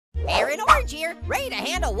Pear and orange here, ready to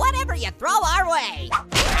handle whatever you throw our way.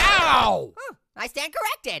 Ow! I stand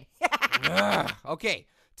corrected. Okay,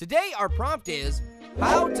 today our prompt is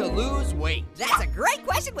how to lose weight. That's a great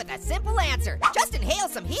question with a simple answer. Just inhale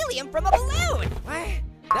some helium from a balloon.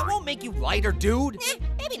 That won't make you lighter, dude.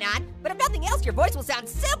 Maybe not, but if nothing else, your voice will sound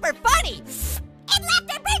super funny. And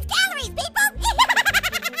laughter burns calories, people!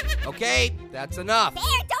 Okay, that's enough. Pear,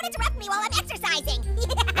 don't interrupt me while I'm exercising.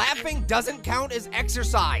 Laughing doesn't count as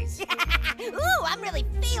exercise. Ooh, I'm really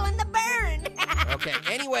feeling the burn. Okay,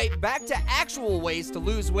 anyway, back to actual ways to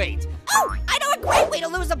lose weight. Oh, I know a great way to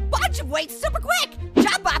lose a bunch of weight super quick.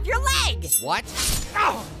 Chop off your leg. What?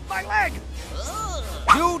 Ow, my leg! Ugh.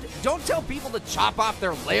 Dude, don't tell people to chop off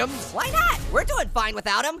their limbs. Why not? We're doing fine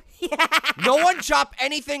without them. No one chop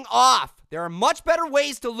anything off. There are much better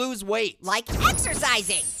ways to lose weight. Like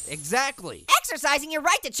exercising. Exactly. Exercising your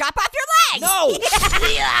right to chop off your leg. No!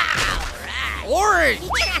 Yeah, all right. Orange!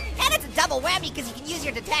 And it's a double whammy because you can use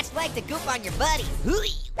your detached leg to goof on your buddies.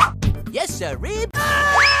 Yes, sir, Rib.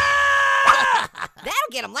 That'll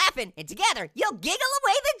get them laughing, and together, you'll giggle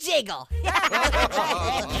away the jiggle.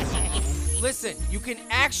 Listen, you can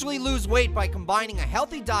actually lose weight by combining a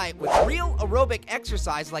healthy diet with real aerobic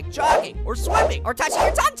exercise like jogging or swimming. Or touching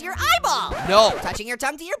your tongue to your eyeball. No. Touching your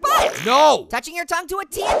tongue to your butt. No! Touching your tongue to a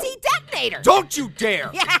TNT detonator. Don't you dare!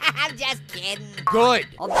 I'm just kidding. Good.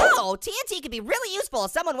 Although, TNT could be really useful if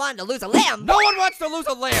someone wanted to lose a limb. No one wants to lose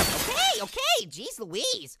a limb. Okay, geez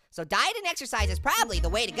Louise. So diet and exercise is probably the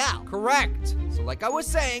way to go. Correct. So like I was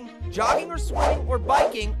saying, jogging or swimming or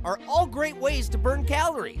biking are all great ways to burn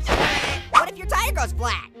calories. What if your tire goes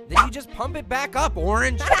flat? Then you just pump it back up,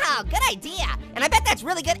 Orange. Oh, good idea. And I bet that's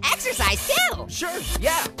really good exercise too. Sure,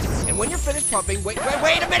 yeah. And when you're finished pumping, wait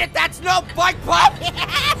a minute, that's no bike pump!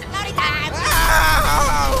 Slowly time.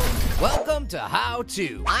 Welcome to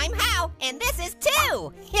How2. I'm How, and this is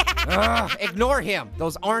 2. Ignore him.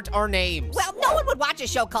 Those aren't our names. Well, no one would watch a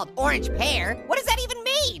show called Orange Pear. What does that even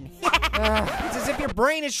mean? It's as if your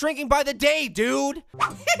brain is shrinking by the day, dude.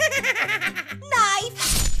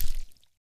 Knife.